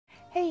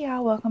Hey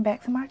y'all, welcome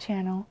back to my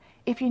channel.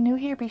 If you're new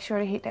here, be sure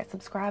to hit that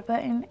subscribe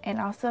button and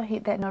also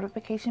hit that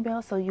notification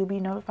bell so you'll be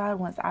notified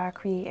once I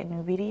create a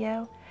new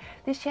video.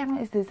 This channel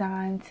is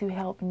designed to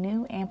help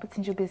new and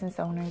potential business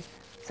owners.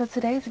 So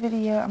today's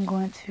video, I'm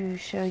going to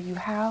show you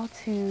how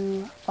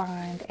to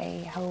find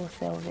a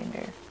wholesale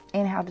vendor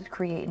and how to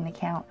create an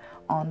account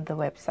on the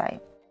website.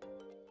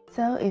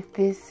 So if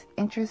this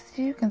interests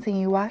you,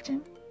 continue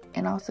watching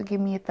and also give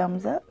me a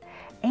thumbs up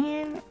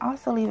and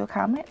also leave a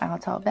comment. I'll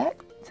talk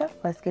back. So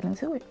let's get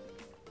into it.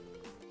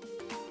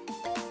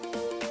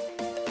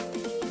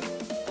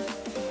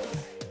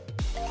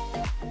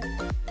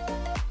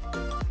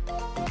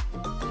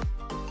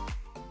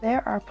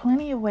 There are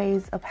plenty of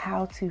ways of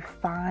how to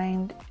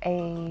find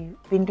a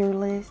vendor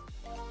list.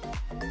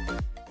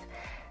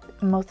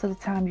 Most of the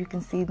time you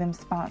can see them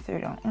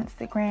sponsored on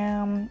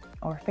Instagram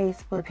or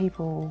Facebook.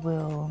 People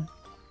will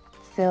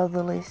sell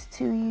the list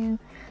to you.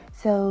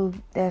 So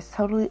that's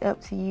totally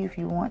up to you. If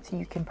you want to,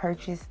 you can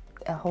purchase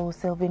a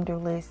wholesale vendor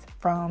list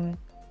from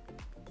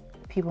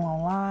people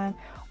online,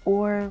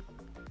 or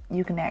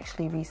you can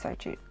actually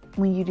research it.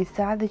 When you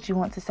decide that you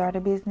want to start a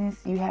business,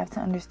 you have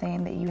to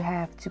understand that you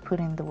have to put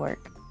in the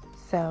work.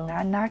 So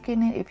not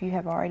knocking it if you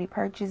have already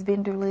purchased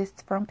vendor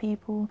lists from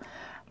people.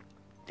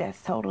 That's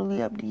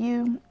totally up to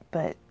you,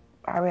 but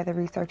I'd rather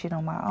research it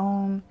on my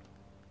own.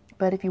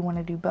 But if you want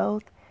to do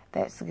both,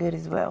 that's good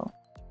as well.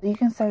 You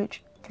can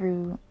search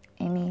through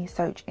any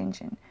search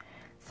engine.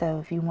 So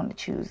if you want to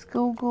choose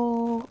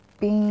Google,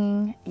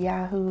 Bing,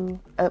 Yahoo,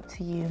 up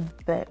to you.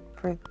 But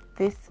for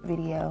this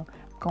video,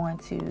 I'm going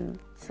to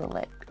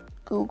select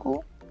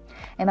Google.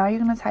 And all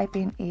you're going to type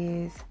in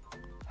is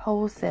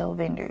wholesale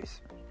vendors.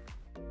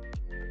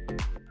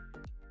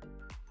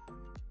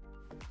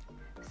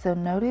 So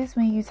notice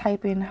when you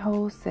type in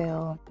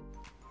wholesale,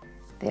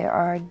 there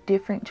are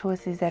different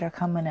choices that are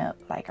coming up.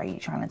 Like, are you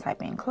trying to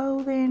type in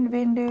clothing,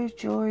 vendors,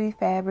 jewelry,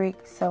 fabric,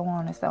 so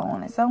on and so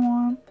on and so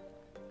on.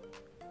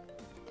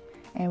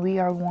 And we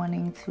are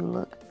wanting to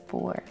look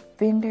for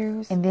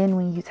vendors. And then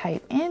when you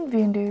type in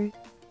vendors,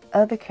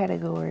 other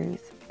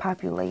categories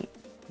populate.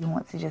 You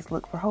want to just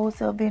look for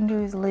wholesale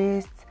vendors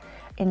lists,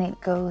 and it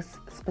goes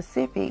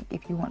specific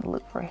if you want to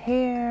look for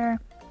hair,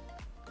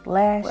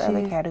 lashes,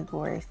 other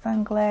categories,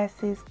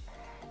 sunglasses,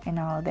 and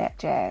all of that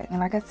jazz. And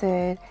like I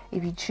said,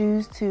 if you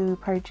choose to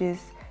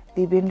purchase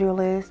the vendor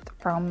list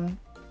from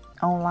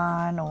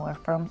online or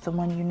from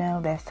someone you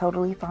know, that's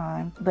totally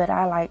fine. But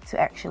I like to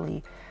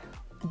actually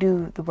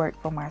do the work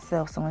for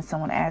myself. So when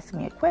someone asks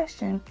me a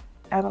question,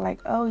 I'll be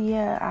like, oh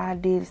yeah, I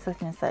did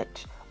such and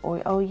such,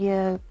 or oh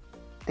yeah,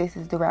 this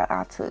is the route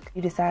I took.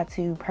 You decide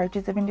to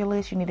purchase a vendor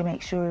list, you need to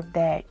make sure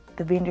that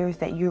the vendors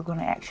that you're going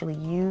to actually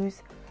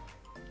use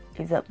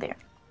is up there.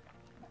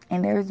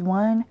 And there's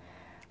one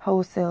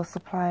wholesale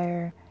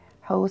supplier,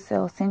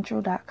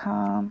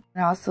 wholesalecentral.com.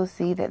 And I also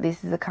see that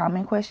this is a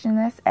common question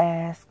that's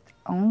asked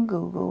on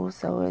Google.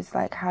 So it's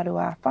like, how do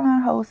I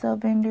find wholesale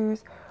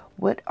vendors?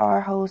 What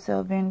are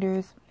wholesale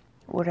vendors?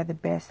 What are the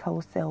best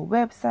wholesale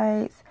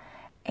websites?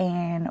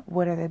 And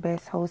what are the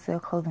best wholesale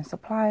clothing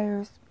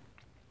suppliers?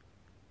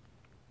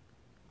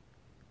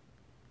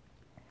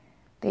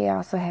 They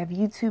also have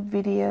YouTube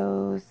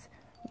videos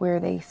where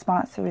they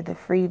sponsor the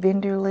free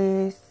vendor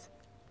lists.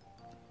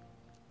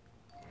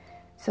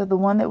 So the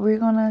one that we're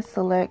going to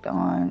select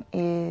on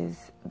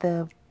is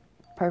the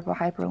purple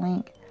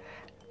hyperlink,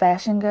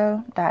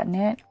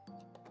 fashiongo.net.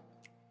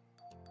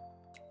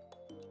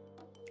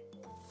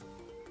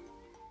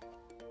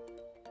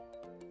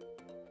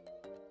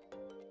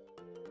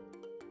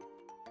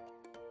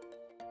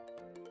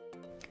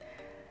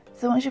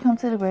 So once you come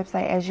to the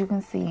website, as you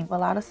can see, a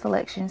lot of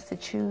selections to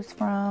choose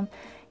from.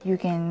 You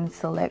can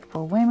select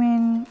for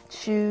women,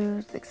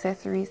 shoes,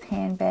 accessories,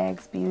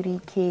 handbags, beauty,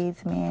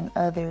 kids, men,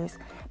 others,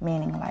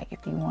 meaning like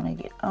if you want to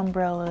get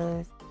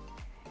umbrellas.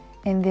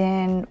 And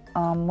then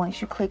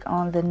once you click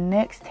on the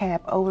next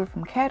tab over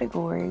from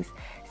categories,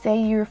 say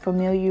you're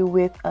familiar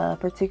with a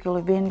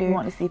particular vendor, you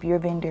want to see if your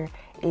vendor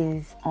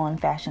is on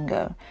Fashion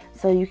Go.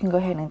 So you can go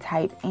ahead and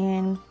type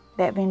in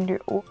that vendor,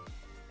 or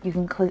you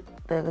can click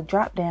the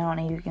drop down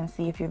and you can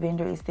see if your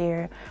vendor is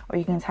there, or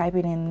you can type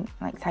it in,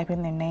 like type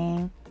in their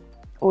name,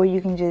 or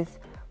you can just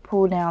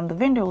pull down the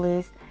vendor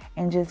list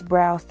and just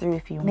browse through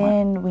if you want.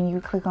 Then when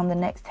you click on the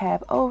next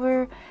tab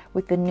over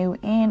with the new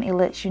in, it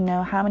lets you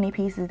know how many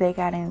pieces they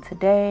got in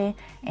today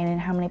and then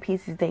how many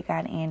pieces they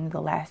got in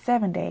the last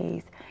 7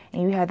 days.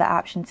 And you have the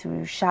option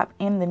to shop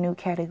in the new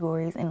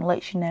categories, and it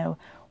lets you know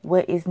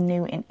what is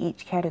new in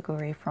each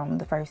category from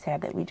the first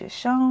tab that we just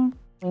shown.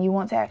 When you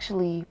want to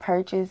actually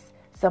purchase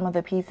some of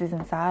the pieces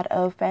inside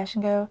of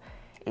Fashion Go,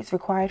 it's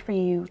required for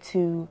you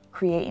to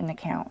create an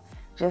account.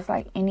 Just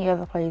like any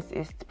other place,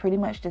 it's pretty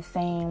much the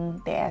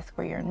same. They ask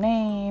for your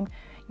name,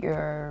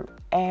 your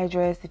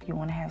address if you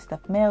want to have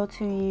stuff mailed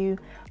to you.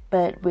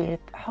 But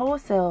with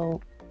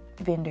wholesale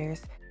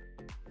vendors,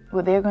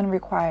 what they're going to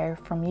require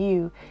from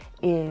you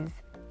is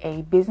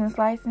a business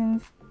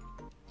license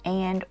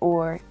and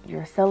or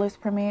your seller's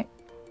permit,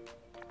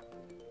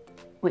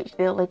 which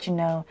they'll let you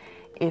know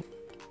if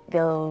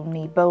they'll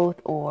need both,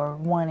 or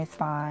one is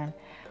fine.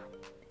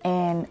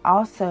 And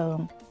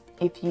also,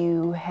 if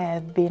you've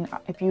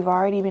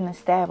already been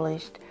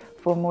established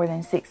for more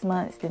than 6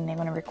 months, then they're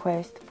going to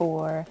request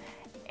for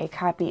a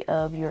copy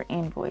of your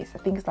invoice. I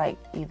think it's like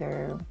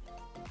either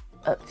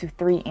up to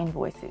 3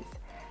 invoices.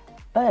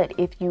 But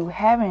if you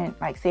haven't,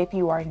 like say if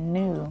you are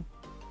new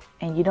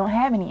and you don't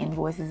have any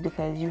invoices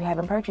because you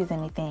haven't purchased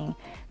anything,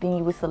 then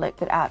you would select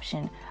the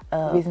option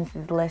of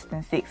businesses less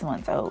than 6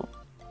 months old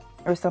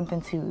or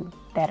something to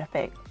that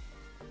effect.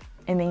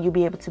 And then you'll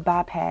be able to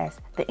bypass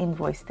the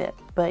invoice step.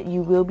 But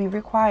you will be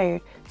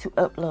required to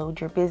upload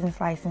your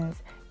business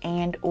license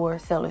and or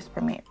seller's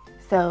permit.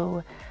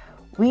 So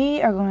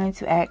we are going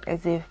to act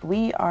as if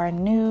we are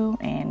new,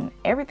 and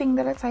everything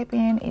that I type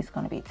in is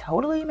going to be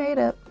totally made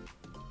up.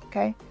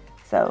 Okay?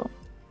 So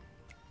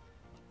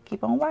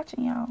keep on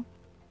watching, y'all.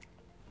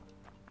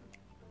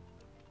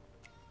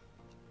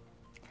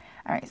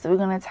 Alright, so we're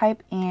going to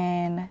type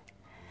in,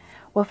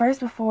 well, first,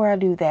 before I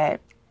do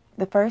that,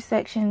 the first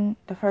section,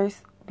 the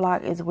first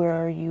block is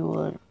where you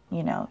will,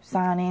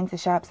 sign in to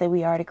shop. Say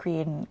we already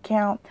created an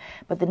account,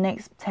 but the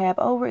next tab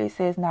over, it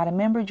says not a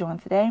member, join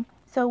today.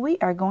 So we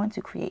are going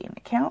to create an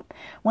account.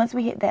 Once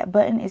we hit that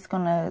button, it's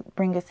going to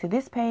bring us to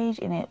this page,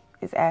 and it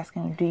is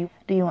asking, do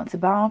you want to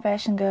buy on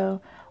Fashion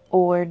Go,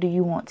 or do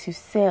you want to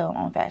sell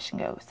on Fashion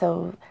Go?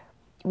 So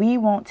we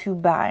want to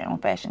buy on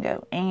Fashion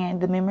Go,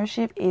 and the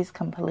membership is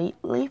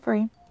completely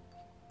free.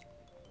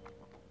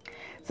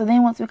 So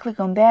then once we click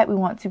on that, we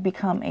want to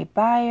become a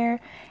buyer,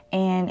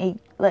 and it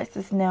lets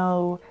us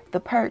know the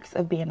perks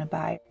of being a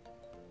buyer.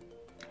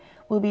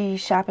 We'll be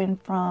shopping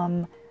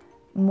from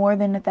more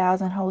than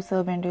 1,000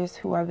 wholesale vendors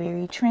who are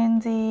very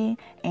trendy,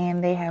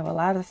 and they have a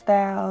lot of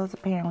styles.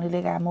 Apparently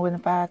they got more than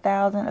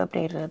 5,000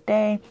 updated a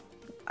day.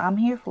 I'm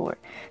here for it.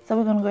 So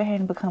we're going to go ahead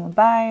and become a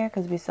buyer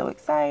because we're so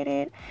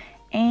excited.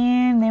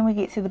 And then we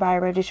get to the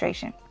buyer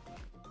registration.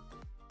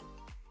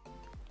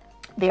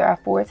 There are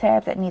 4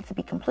 tabs that need to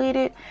be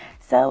completed.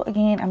 So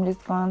again, I'm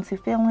just going to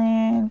fill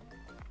in.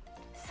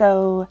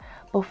 So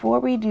before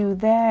we do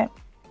that,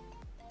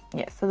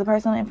 yes, so the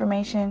personal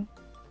information,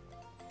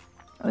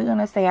 we're going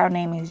to say our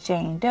name is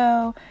Jane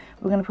Doe.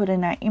 We're going to put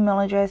in our email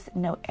address,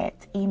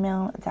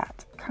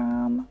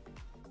 note@email.com.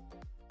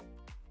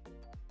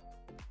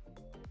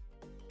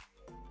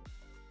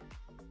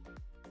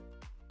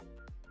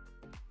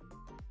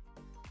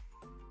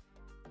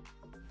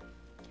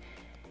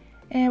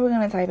 And we're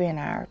going to type in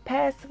our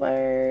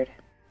password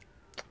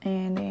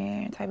and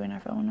then type in our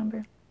phone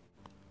number.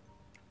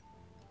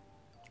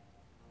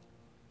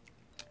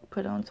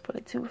 Put on for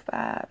the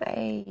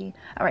 25A.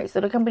 All right, so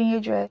the company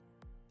address.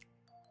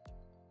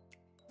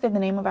 The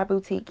name of our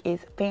boutique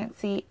is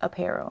Fancy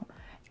Apparel,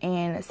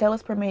 and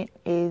seller's permit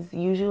is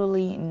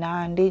usually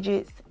 9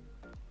 digits.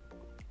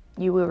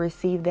 You will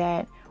receive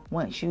that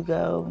once you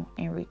go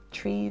and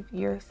retrieve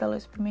your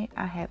seller's permit.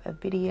 I have a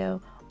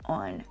video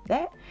on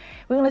that.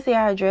 We're going to say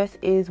our address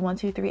is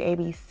 123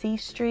 ABC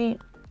Street.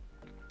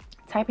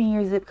 Type in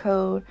your zip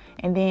code,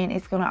 and then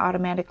it's going to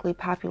automatically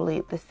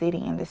populate the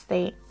city and the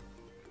state.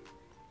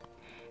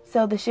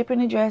 So the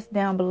shipping address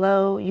down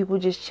below, you will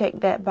just check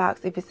that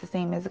box if it's the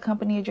same as the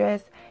company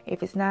address.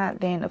 If it's not,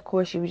 then of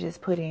course you would just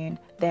put in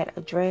that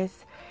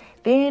address.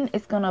 Then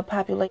it's going to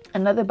populate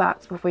another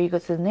box before you go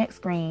to the next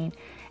screen,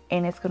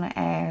 and it's going to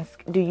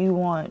ask, did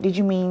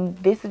you mean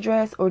this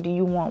address, or do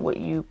you want what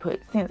you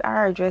put? Since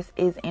our address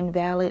is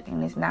invalid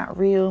and it's not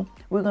real,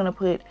 we're going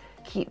to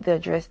keep the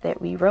address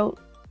that we wrote.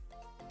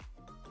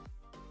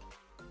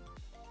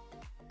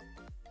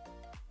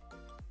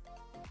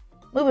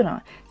 Moving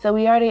on. So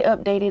we already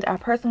updated our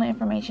personal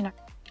information,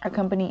 our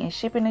company and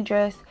shipping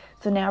address.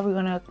 So now we're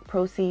going to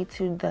proceed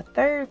to the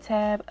third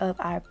tab of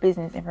our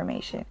business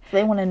information.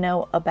 They want to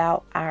know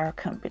about our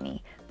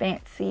company,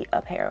 Fancy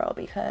Apparel,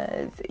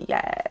 because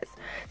yes.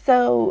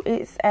 So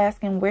it's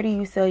asking, where do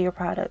you sell your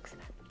products?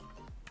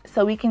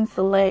 So we can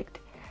select,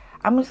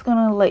 I'm just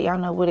going to let y'all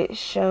know what it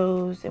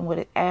shows and what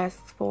it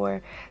asks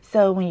for.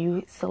 So when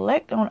you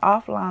select on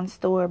offline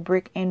store,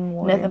 brick and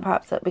mortar, nothing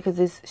pops up because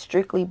it's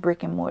strictly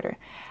brick and mortar.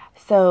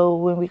 So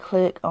when we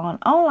click on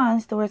online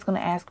store, it's going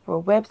to ask for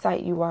a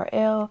website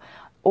URL,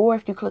 or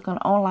if you click on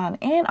online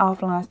and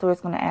offline store,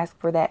 it's going to ask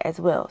for that as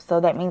well. So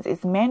that means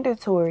it's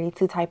mandatory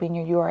to type in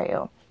your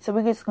URL. So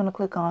we're just going to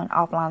click on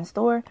offline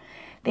store.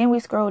 Then we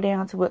scroll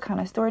down to what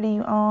kind of store do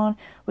you own.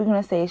 We're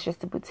going to say it's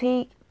just a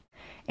boutique,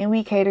 and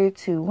we cater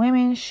to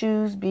women's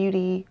shoes,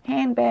 beauty,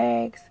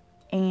 handbags,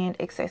 and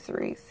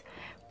accessories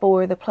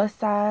for the plus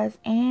size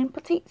and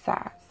petite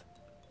size.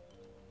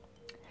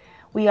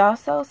 We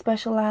also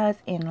specialize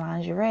in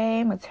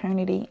lingerie,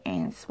 maternity,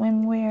 and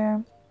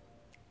swimwear.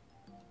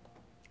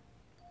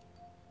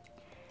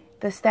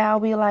 The style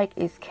we like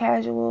is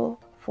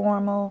casual,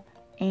 formal,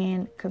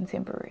 and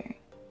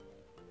contemporary.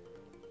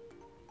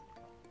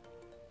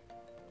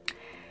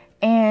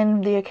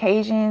 And the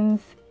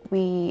occasions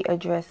we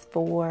address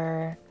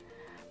for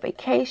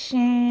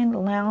vacation,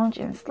 lounge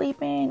and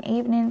sleeping,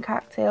 evening,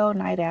 cocktail,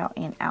 night out,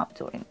 and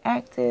outdoor and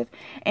active.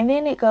 And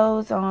then it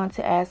goes on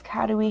to ask,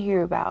 how do we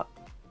hear about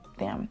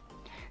them?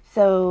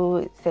 So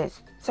it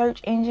says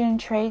search engine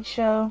trade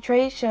show.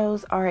 Trade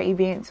shows are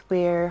events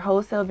where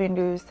wholesale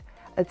vendors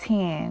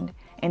attend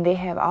and they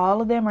have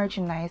all of their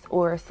merchandise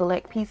or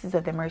select pieces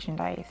of their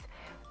merchandise.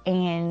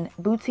 And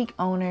boutique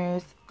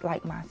owners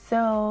like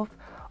myself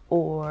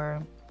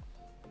or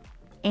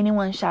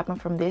anyone shopping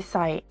from this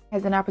site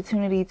has an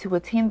opportunity to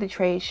attend the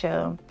trade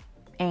show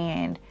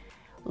and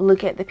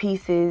look at the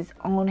pieces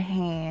on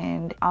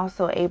hand,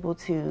 also able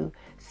to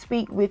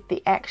speak with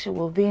the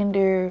actual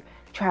vendor,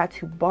 try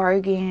to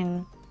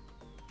bargain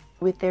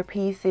with their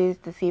pieces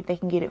to see if they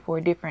can get it for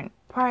a different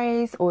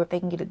price or if they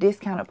can get a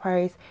discounted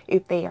price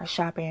if they are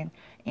shopping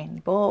in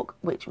bulk,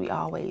 which we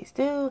always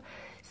do.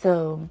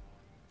 So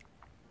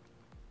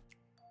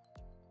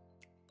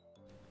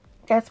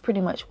that's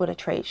pretty much what a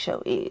trade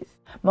show is.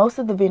 Most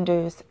of the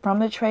vendors from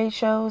the trade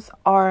shows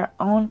are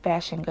on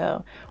Fashion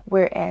Go,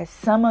 whereas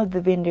some of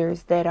the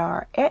vendors that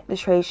are at the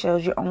trade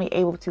shows, you're only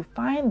able to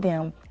find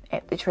them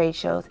at the trade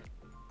shows,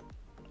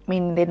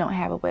 meaning they don't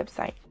have a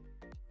website.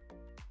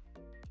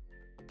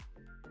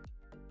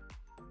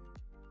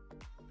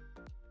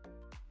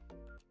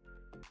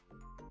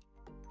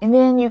 And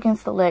then you can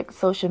select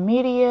social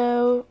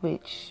media,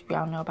 which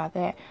y'all know about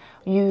that.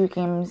 You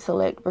can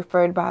select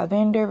referred by a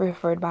vendor,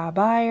 referred by a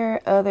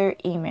buyer, other,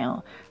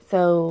 email.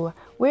 So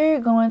we're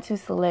going to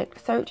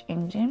select search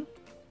engine.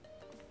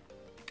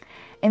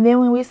 And then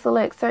when we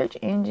select search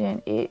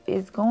engine, it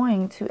is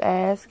going to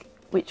ask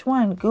which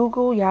one,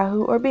 Google,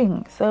 Yahoo, or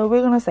Bing. So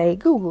we're going to say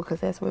Google because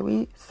that's where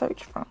we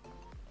search from.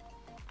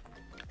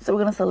 So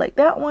we're going to select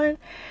that one.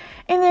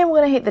 And then we're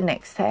going to hit the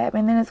next tab.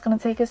 And then it's going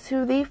to take us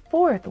to the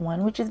fourth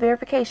one, which is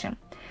verification.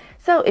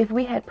 So if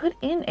we had put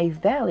in a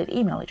valid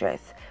email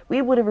address,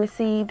 we would have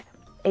received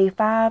a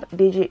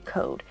 5-digit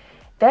code.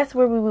 That's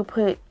where we would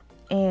put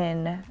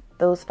in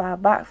those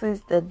 5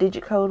 boxes, the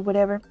digit code,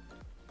 whatever.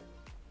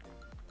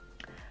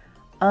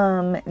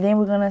 Then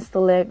we're going to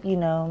select,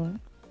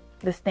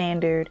 the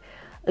standard,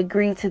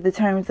 agree to the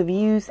terms of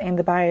use and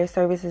the buyer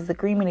services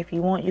agreement. If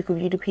you want, you can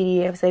view the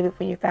PDF, save it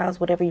for your files,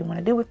 whatever you want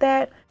to do with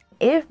that.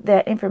 If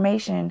that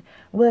information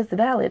was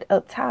valid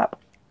up top,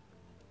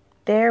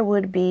 there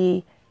would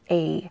be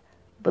a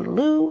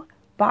blue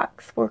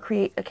box for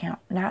create account,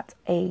 not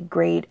a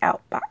grayed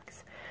out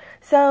box.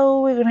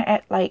 So we're going to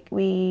act like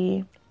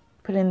we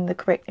put in the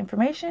correct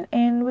information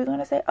and we're going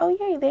to say, oh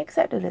yay, they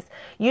accepted this.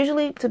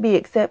 Usually to be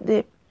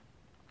accepted,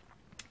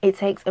 it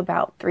takes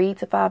about 3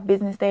 to 5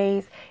 business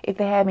days. If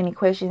they have any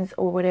questions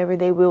or whatever,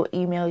 they will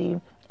email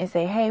you and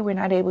say, hey, we're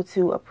not able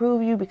to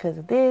approve you because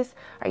of this.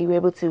 Are you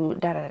able to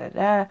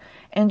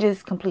and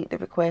just complete the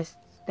request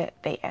that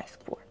they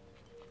ask for.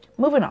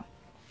 Moving on.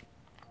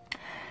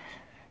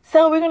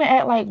 So we're going to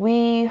act like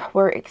we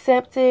were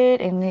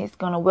accepted and it's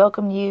going to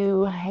welcome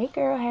you. Hey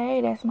girl,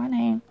 hey, that's my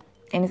name.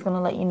 And it's going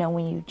to let you know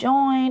when you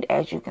joined.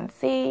 As you can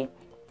see,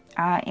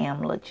 I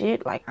am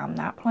legit. Like, I'm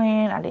not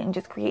playing. I didn't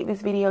just create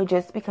this video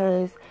just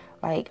because,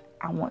 I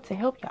want to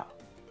help y'all.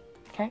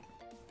 Okay?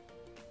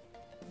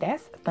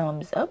 That's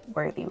thumbs up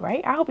worthy,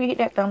 right? I hope you hit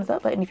that thumbs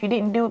up button. If you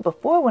didn't do it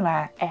before when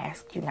I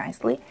asked you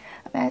nicely,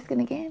 I'm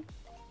asking again.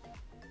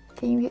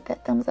 Can you hit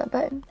that thumbs up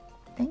button?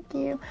 Thank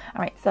you.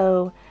 All right,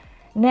 so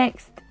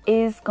next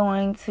is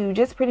going to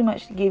just pretty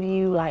much give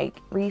you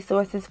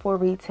resources for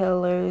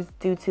retailers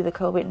due to the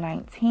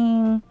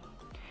COVID-19.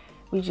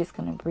 We're just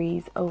going to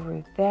breeze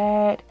over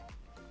that.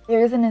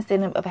 There is an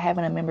incentive of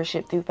having a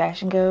membership through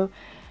Fashion Go.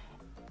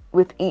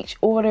 With each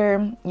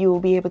order, you will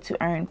be able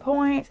to earn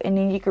points and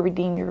then you can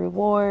redeem your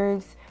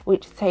rewards,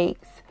 which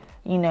takes,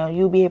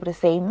 you'll be able to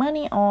save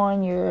money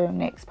on your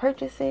next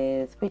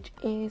purchases, which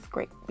is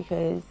great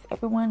because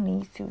everyone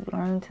needs to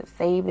learn to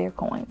save their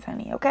coins,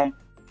 honey, okay?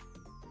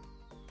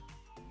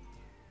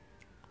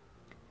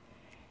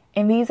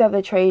 And these are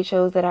the trade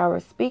shows that I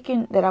was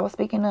speaking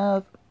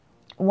of.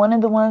 One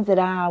of the ones that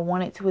I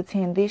wanted to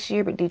attend this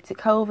year, but due to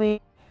COVID,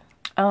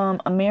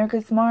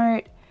 America's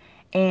Mart,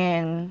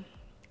 and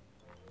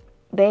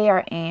they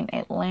are in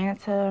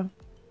Atlanta.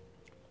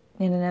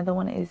 And another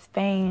one is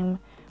Fame,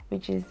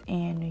 which is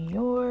in New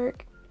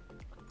York.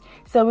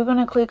 So we're going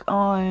to click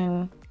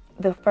on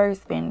the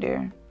first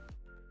vendor.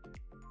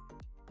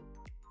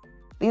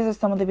 These are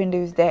some of the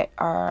vendors that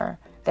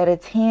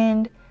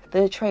attend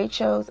the trade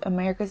shows,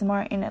 America's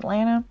Mart in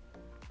Atlanta.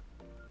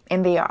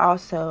 And they are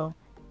also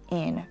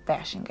in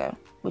Fashion Go,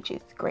 which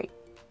is great.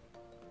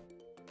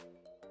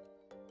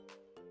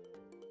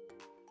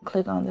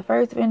 Click on the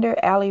first vendor,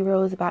 Alley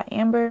Rose by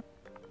Amber.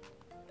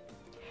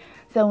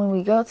 So when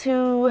we go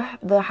to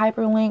the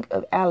hyperlink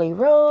of Alley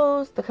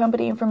Rose, the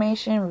company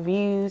information,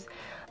 reviews,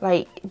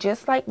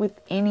 just like with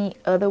any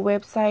other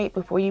website,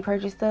 before you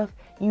purchase stuff,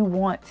 you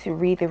want to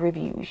read the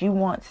reviews. You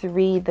want to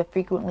read the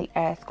frequently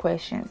asked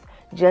questions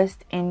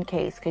just in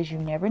case, because you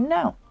never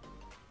know.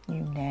 You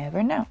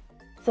never know.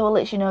 So it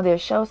lets you know their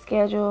show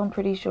schedule. I'm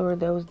pretty sure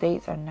those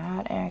dates are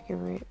not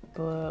accurate,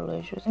 but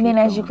let's just keep going.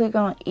 As you click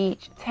on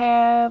each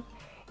tab,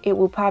 it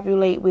will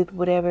populate with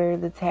whatever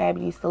the tab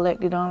you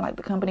selected on, like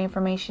the company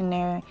information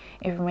there.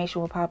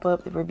 Information will pop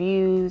up. The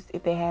reviews,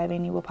 if they have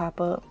any, will pop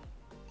up.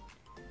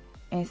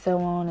 And so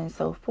on and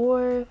so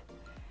forth.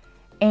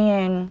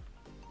 And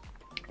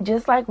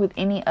just like with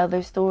any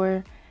other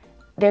store,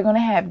 they're going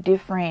to have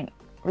different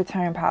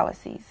return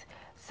policies.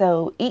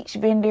 So each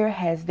vendor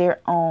has their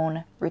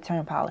own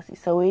return policy.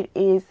 So it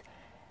is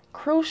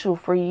crucial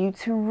for you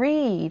to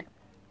read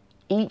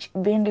each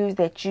vendors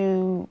that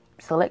you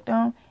select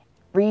on.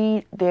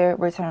 Read their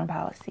return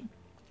policy.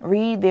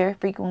 Read their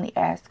frequently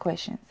asked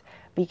questions.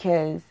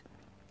 Because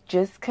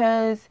just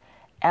because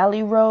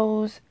Alley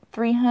Rose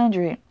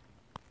 300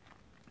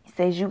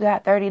 says you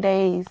got 30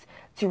 days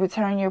to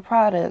return your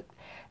product,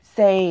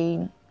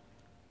 say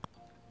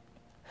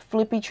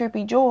Flippy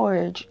Trippy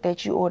George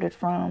that you ordered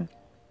from,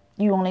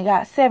 you only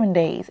got 7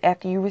 days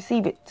after you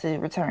receive it to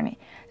return it.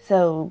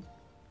 So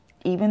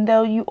even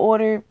though you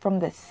ordered from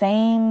the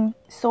same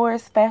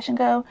source, Fashion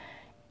Go,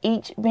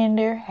 each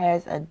vendor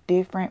has a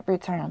different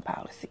return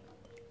policy.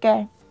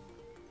 Okay?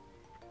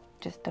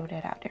 Just throw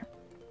that out there.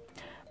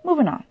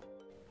 Moving on.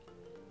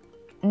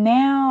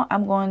 Now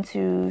I'm going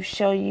to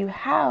show you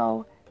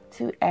how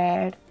to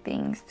add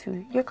things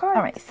to your cart.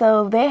 All right,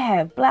 so they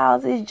have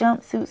blouses,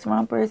 jumpsuits,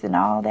 rompers, and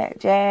all that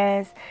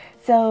jazz.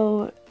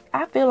 So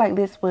I feel like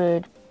this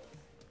would,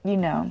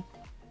 I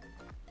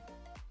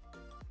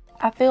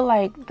feel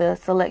like the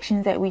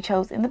selections that we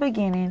chose in the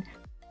beginning,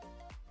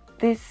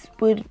 this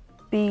would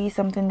be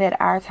something that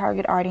our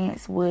target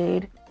audience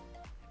would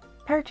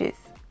purchase.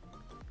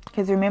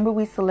 Because remember,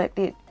 we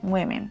selected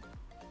women.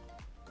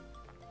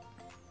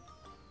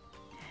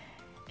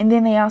 And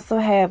then they also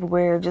have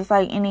where, just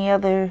like any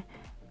other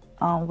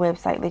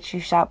website that you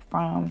shop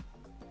from,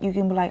 you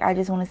can be like, I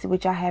just want to see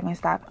what y'all have in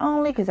stock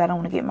only, because I don't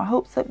want to get my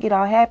hopes up, get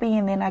all happy,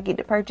 and then I get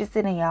to purchase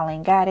it and y'all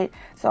ain't got it.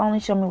 So only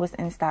show me what's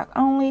in stock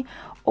only.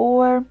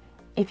 Or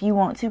if you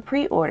want to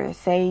pre-order,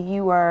 say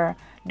you are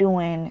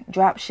doing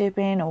drop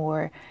shipping,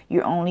 or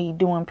you're only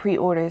doing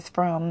pre-orders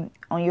from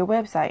on your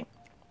website,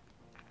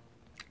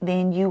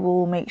 then you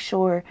will make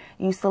sure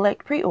you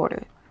select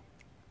pre-order.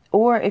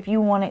 Or if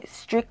you want it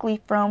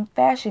strictly from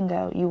Fashion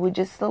Go, you would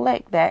just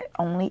select that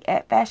only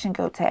at Fashion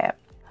Go tab.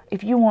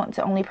 If you want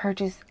to only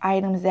purchase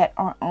items that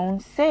are on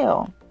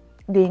sale,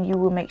 then you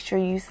will make sure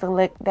you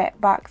select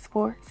that box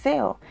for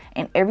sale.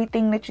 And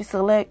everything that you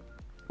select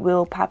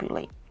will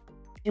populate.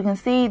 You can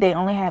see they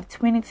only have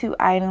 22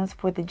 items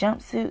for the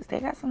jumpsuits. They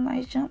got some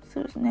nice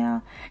jumpsuits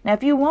now. Now,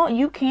 if you want,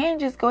 you can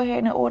just go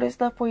ahead and order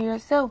stuff for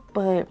yourself.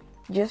 But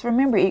just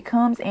remember, it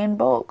comes in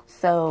bulk.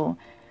 So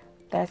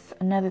that's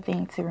another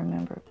thing to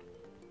remember.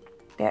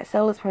 That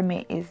seller's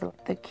permit is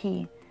the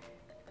key.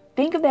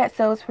 Think of that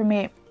seller's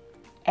permit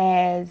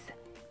as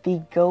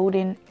the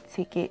golden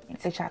ticket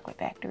to Chocolate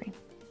Factory.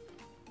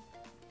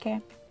 Okay?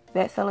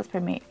 That seller's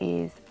permit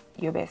is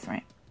your best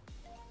friend.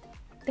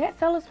 That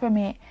seller's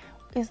permit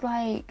is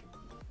like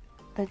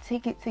the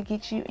ticket to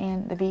get you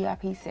in the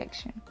VIP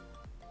section.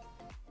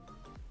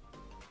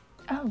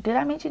 Oh, did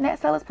I mention that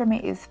seller's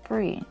permit is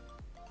free?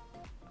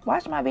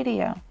 Watch my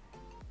video.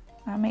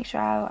 I'll make sure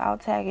I'll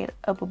tag it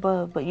up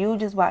above, but you'll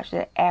just watch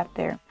that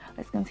after.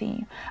 Let's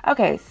continue.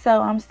 Okay,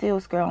 so I'm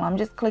still scrolling. I'm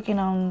just clicking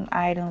on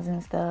items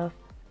and stuff.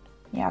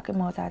 Y'all can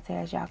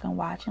multitask. Y'all can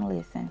watch and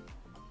listen.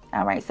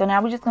 All right, so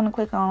now we're just going to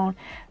click on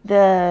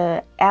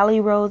the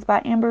Alley Rose by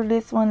Ember.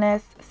 This one,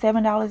 that's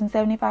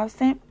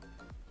 $7.75.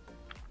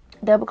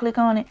 Double click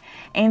on it.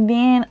 And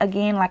then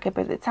again, like up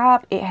at the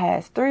top, it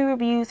has 3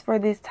 reviews for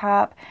this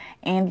top.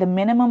 And the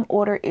minimum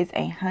order is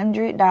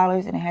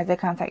 $100, and it has their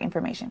contact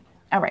information.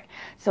 All right,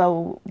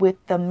 so with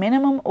the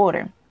minimum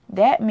order,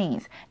 that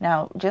means,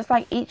 now just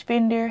like each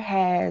vendor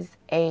has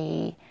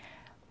a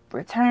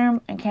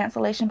return and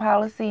cancellation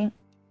policy,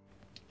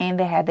 and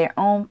they have their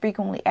own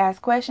frequently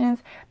asked questions,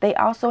 they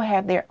also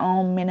have their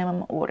own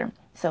minimum order.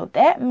 So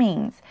that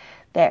means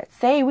that,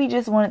 say we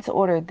just wanted to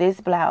order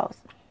this blouse.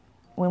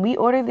 When we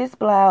order this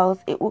blouse,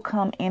 it will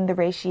come in the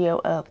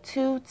ratio of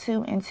 2,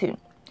 2, and 2.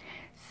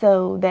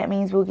 So that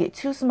means we'll get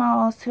 2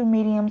 smalls, 2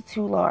 mediums,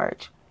 2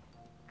 large.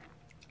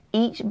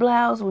 Each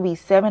blouse will be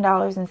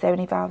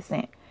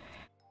 $7.75.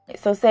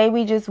 So say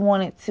we just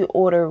wanted to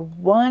order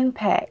 1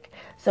 pack.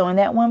 So in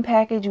that 1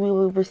 package, we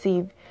will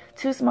receive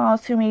 2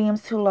 smalls, 2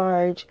 mediums, 2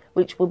 large,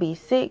 which will be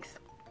 6.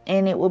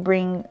 And it will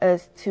bring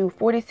us to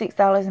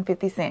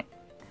 $46.50.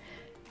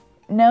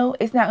 No,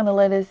 it's not going to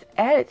let us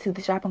add it to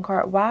the shopping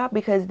cart. Why?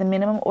 Because the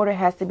minimum order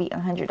has to be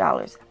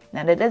 $100.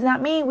 Now, that does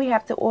not mean we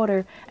have to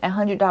order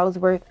 $100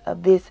 worth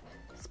of this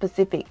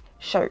specific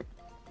shirt.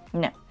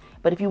 No.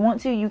 But if you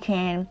want to, you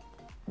can.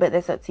 But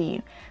that's up to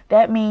you.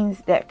 That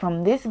means that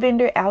from this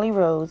vendor, Alley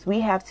Rose, we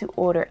have to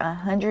order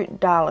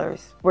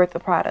 $100 worth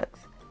of products.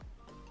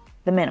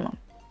 The minimum.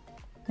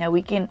 Now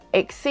we can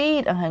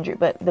exceed 100,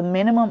 but the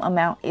minimum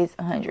amount is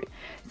 100.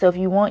 So if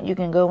you want, you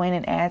can go in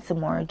and add some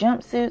more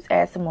jumpsuits,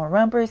 add some more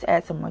rompers,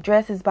 add some more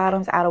dresses,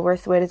 bottoms, outerwear,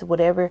 sweaters,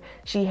 whatever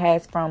she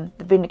has from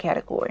the vendor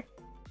category.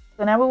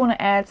 So now we want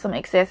to add some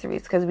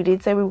accessories, because we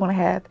did say we want to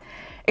have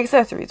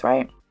accessories,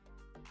 right?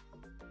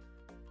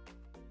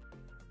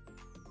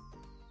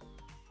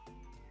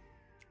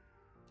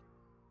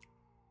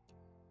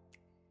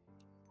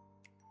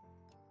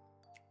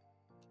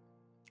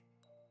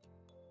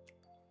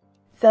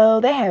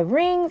 So they have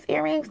rings,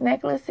 earrings,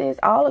 necklaces,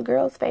 all a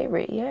girl's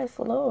favorite. Yes,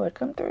 Lord,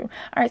 come through.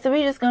 All right, so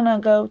we're just going to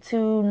go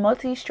to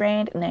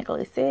multi-strand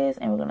necklaces,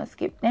 and we're going to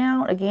skip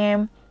down.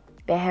 Again,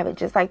 they have it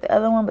just like the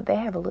other one, but they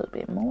have a little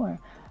bit more.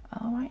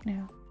 All right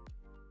now.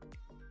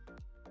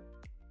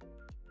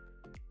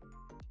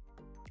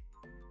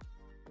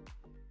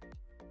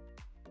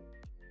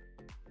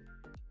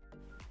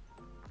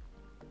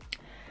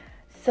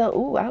 So,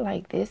 ooh, I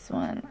like this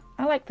one.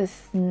 I like the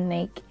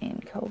snake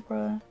and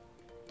cobra.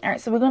 All right,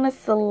 so we're going to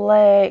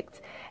select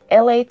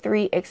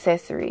LA3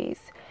 accessories.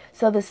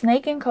 So the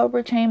snake and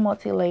cobra chain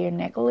multi-layer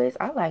necklace,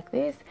 I like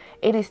this.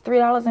 It is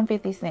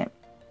 $3.50.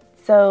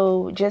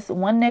 So just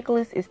one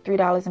necklace is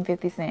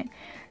 $3.50.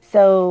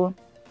 So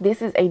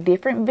this is a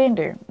different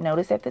vendor.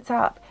 Notice at the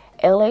top,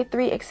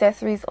 LA3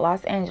 Accessories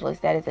Los Angeles.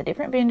 That is a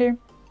different vendor.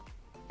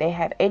 They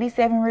have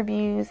 87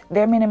 reviews.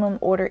 Their minimum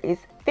order is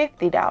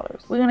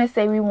 $50. We're going to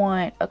say we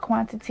want a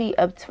quantity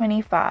of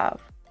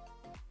 25.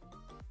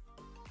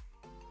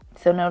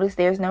 So notice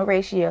there's no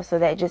ratio. So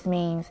that just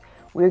means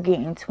we're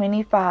getting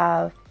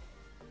 25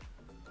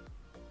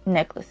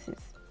 necklaces.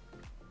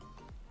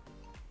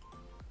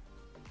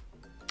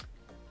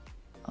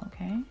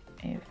 Okay,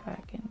 if I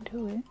can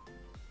do it.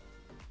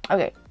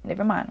 Okay,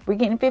 never mind. We're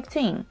getting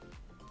 15.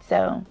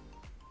 So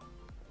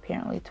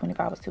apparently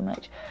 25 was too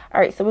much.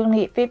 All right, so we're gonna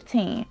get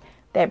 15.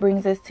 That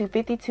brings us to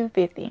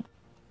 $52.50.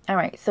 All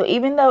right, so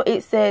even though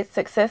it says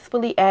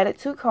successfully added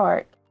to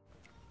cart,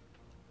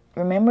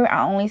 remember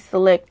I only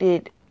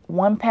selected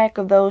one pack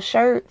of those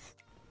shirts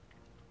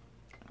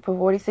for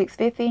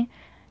 $46.50,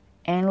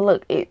 and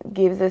look, it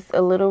gives us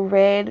a little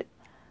red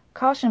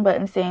caution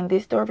button saying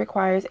this store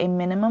requires a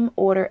minimum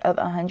order of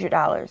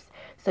 $100.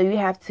 So you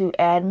have to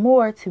add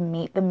more to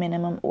meet the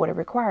minimum order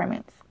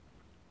requirements.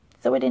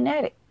 So it didn't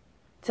add it.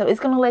 So it's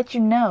going to let you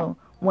know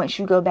once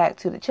you go back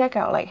to the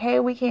checkout, like, hey,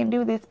 we can't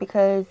do this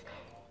because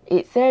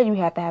it said you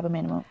have to have a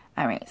minimum.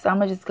 All right, so I'm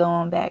going to just go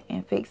on back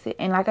and fix it.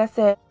 And like I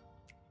said,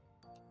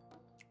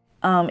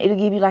 it'll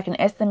give you like an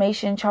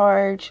estimation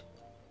charge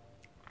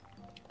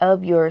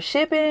of your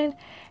shipping,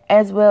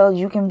 as well.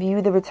 You can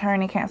view the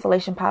return and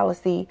cancellation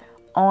policy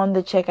on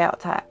the checkout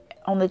tab.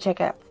 On the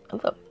checkout,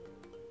 look,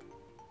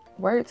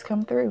 words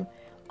come through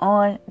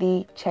on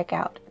the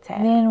checkout tab.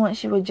 And then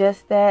once you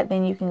adjust that,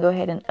 then you can go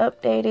ahead and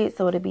update it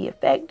so it'll be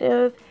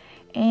effective.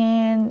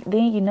 And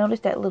then you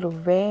notice that little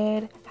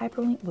red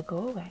hyperlink will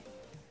go away.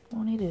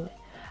 Won't it do it?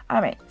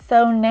 All right,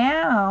 so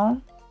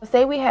now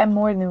say we had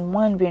more than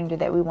one vendor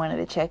that we wanted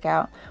to check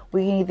out.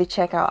 We can either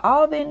check out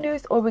all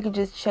vendors, or we could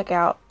just check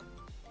out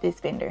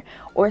this vendor.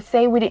 Or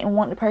say we didn't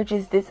want to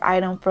purchase this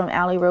item from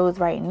Alley Rose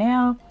right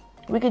now,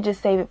 we could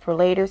just save it for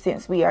later.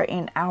 Since we are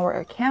in our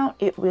account,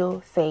 it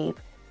will save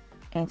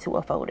into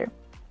a folder.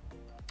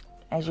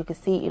 As you can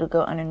see, it'll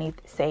go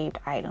underneath saved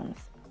items,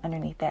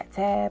 underneath that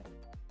tab.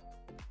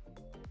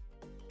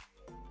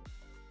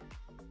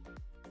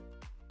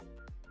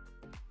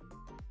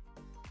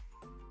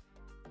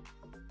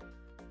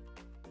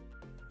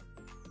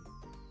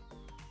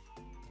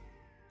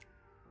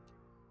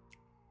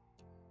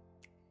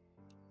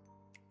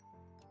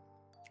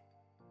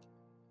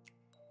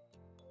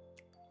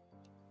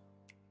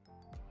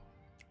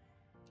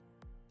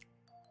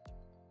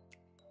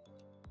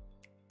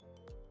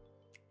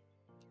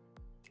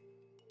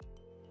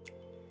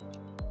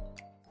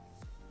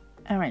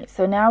 All right,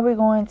 so now we're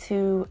going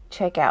to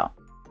check out.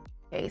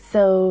 Okay,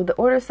 so the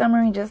order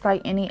summary, just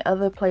like any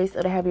other place,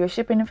 it'll have your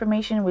shipping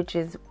information, which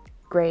is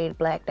grayed,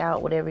 blacked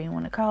out, whatever you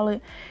want to call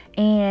it.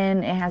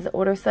 And it has the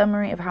order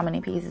summary of how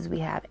many pieces we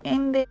have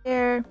in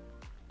there.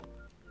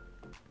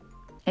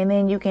 And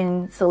then you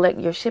can select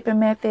your shipping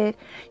method.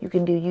 You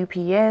can do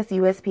UPS,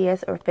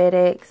 USPS, or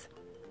FedEx.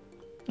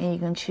 And you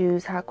can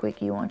choose how quick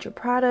you want your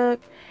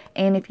product.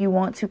 And if you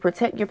want to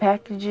protect your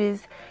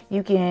packages,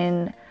 you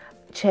can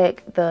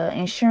check the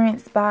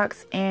insurance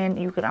box,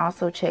 and you can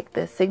also check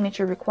the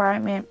signature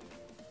requirement,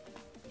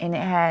 and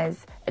it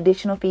has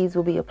additional fees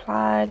will be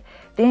applied.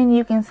 Then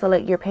you can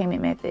select your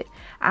payment method.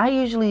 I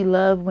usually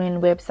love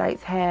when websites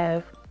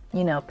have,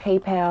 you know,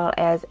 PayPal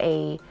as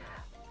a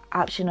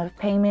option of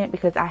payment,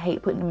 because I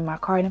hate putting in my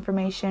card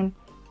information.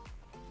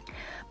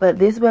 But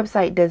this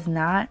website does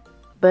not,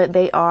 but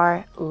they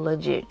are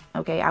legit.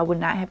 Okay, I would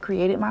not have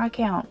created my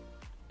account,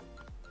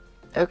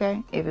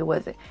 okay, if it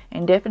wasn't,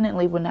 and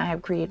definitely would not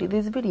have created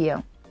this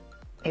video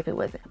if it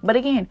wasn't. But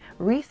again,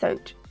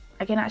 research.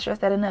 I cannot stress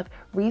that enough.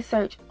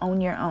 Research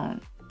on your own.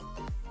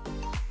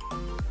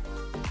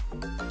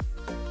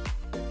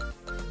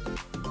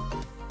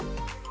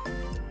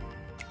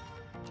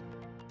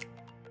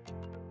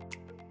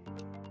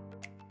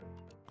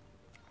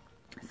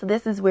 So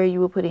this is where you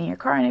will put in your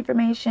card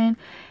information,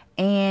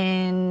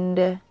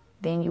 and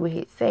then you will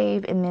hit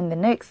save, and then the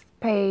next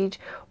page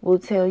will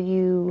tell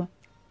you,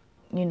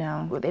 you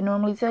know, what they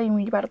normally tell you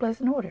when you're about to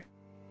place an order.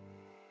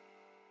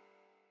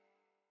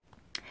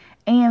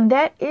 And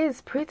that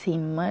is pretty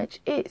much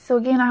it. So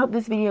again, I hope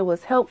this video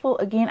was helpful.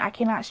 Again, I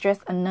cannot stress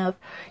enough,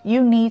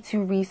 you need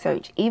to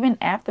research. Even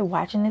after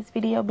watching this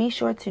video, be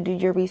sure to do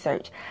your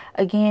research.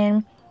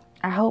 Again,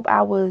 I hope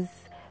I was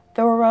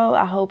thorough.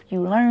 I hope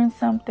you learned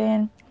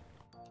something.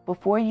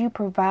 Before you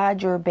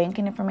provide your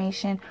banking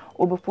information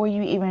or before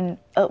you even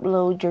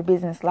upload your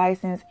business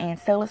license and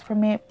seller's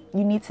permit,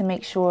 you need to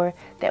make sure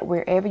that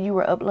wherever you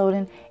are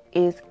uploading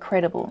is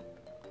credible.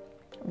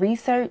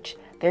 Research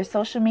their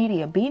social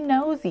media. Be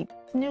nosy.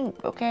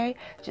 Snoop, okay?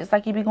 Just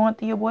like you be going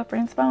through your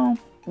boyfriend's phone.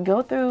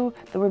 Go through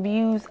the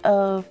reviews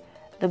of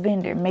the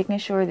vendor, making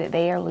sure that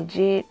they are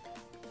legit.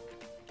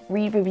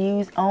 Read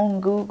reviews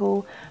on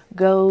Google.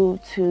 Go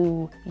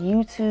to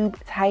YouTube.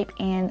 Type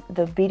in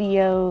the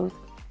videos.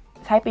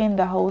 Type in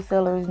the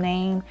wholesaler's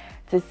name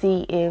to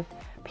see if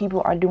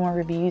people are doing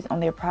reviews on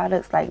their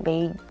products like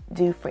they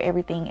do for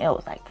everything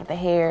else, like for the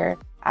hair,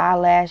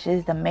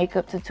 eyelashes, the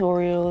makeup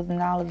tutorials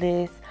and all of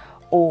this,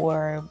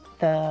 or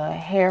the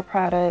hair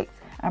products.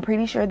 I'm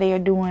pretty sure they are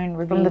doing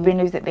reviews from the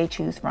vendors that they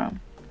choose from,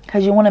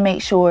 because you want to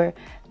make sure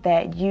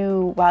that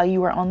you, while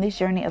you are on this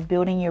journey of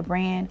building your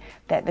brand,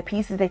 that the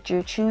pieces that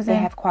you're choosing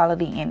have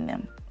quality in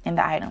them, in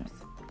the items.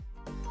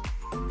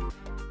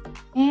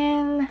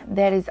 And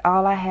that is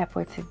all I have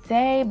for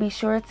today. Be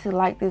sure to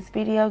like this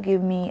video,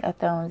 give me a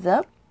thumbs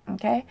up,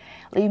 okay?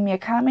 Leave me a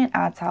comment,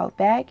 I'll talk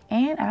back,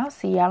 and I'll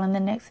see y'all in the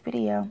next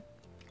video.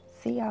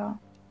 See y'all.